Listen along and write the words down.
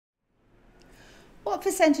what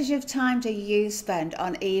percentage of time do you spend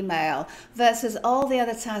on email versus all the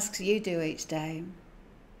other tasks you do each day?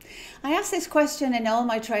 I ask this question in all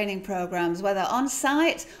my training programs, whether on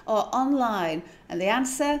site or online, and the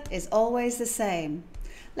answer is always the same.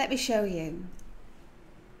 Let me show you.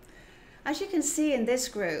 As you can see in this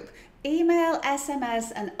group, email,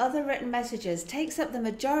 SMS and other written messages takes up the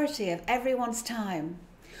majority of everyone's time.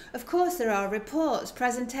 Of course, there are reports,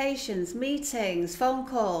 presentations, meetings, phone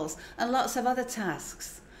calls, and lots of other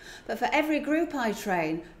tasks. But for every group I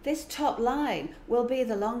train, this top line will be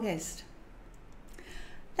the longest.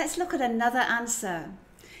 Let's look at another answer.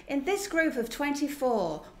 In this group of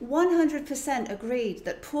 24, 100% agreed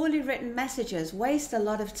that poorly written messages waste a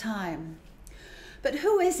lot of time. But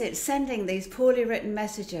who is it sending these poorly written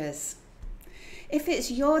messages? If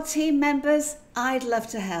it's your team members, I'd love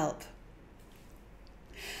to help.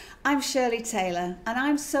 I'm Shirley Taylor, and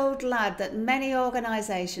I'm so glad that many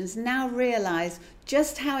organisations now realise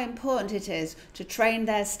just how important it is to train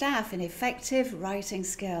their staff in effective writing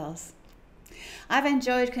skills. I've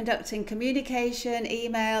enjoyed conducting communication,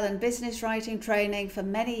 email and business writing training for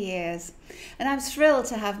many years, and I'm thrilled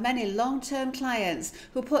to have many long-term clients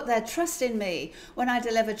who put their trust in me when I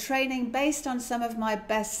deliver training based on some of my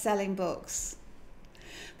best-selling books.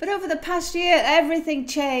 But over the past year, everything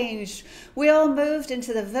changed. We all moved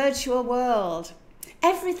into the virtual world.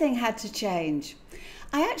 Everything had to change.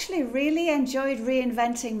 I actually really enjoyed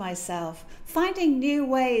reinventing myself, finding new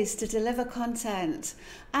ways to deliver content,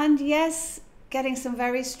 and yes, getting some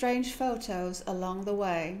very strange photos along the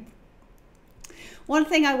way. One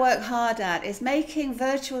thing I work hard at is making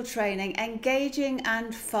virtual training engaging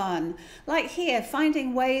and fun. Like here,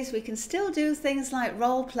 finding ways we can still do things like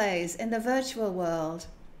role plays in the virtual world.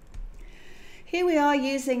 Here we are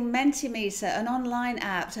using Mentimeter, an online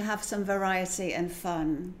app, to have some variety and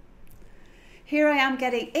fun. Here I am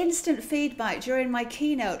getting instant feedback during my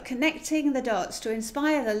keynote, connecting the dots to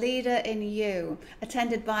inspire the leader in you,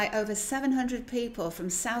 attended by over 700 people from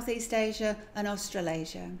Southeast Asia and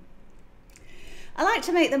Australasia. I like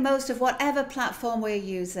to make the most of whatever platform we're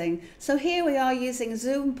using, so here we are using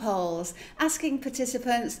Zoom polls, asking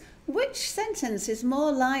participants which sentence is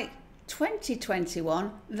more like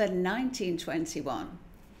 2021 than 1921.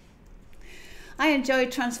 I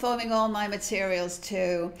enjoyed transforming all my materials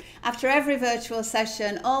too. After every virtual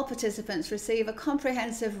session, all participants receive a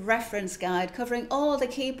comprehensive reference guide covering all the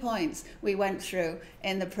key points we went through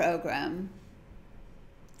in the program.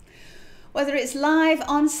 Whether it's live,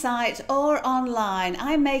 on-site or online,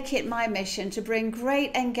 I make it my mission to bring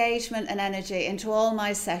great engagement and energy into all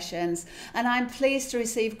my sessions, and I'm pleased to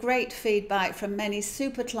receive great feedback from many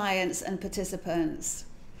super clients and participants.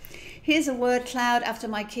 Here's a word cloud after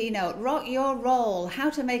my keynote, Rock Your Role, How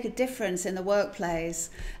to Make a Difference in the Workplace.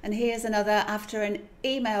 And here's another after an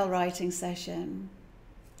email writing session.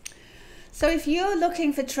 So if you're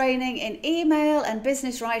looking for training in email and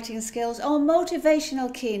business writing skills or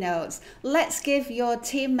motivational keynotes, let's give your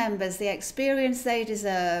team members the experience they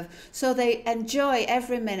deserve so they enjoy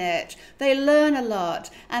every minute, they learn a lot,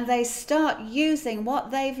 and they start using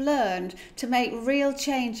what they've learned to make real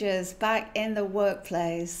changes back in the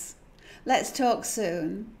workplace. Let's talk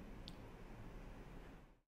soon.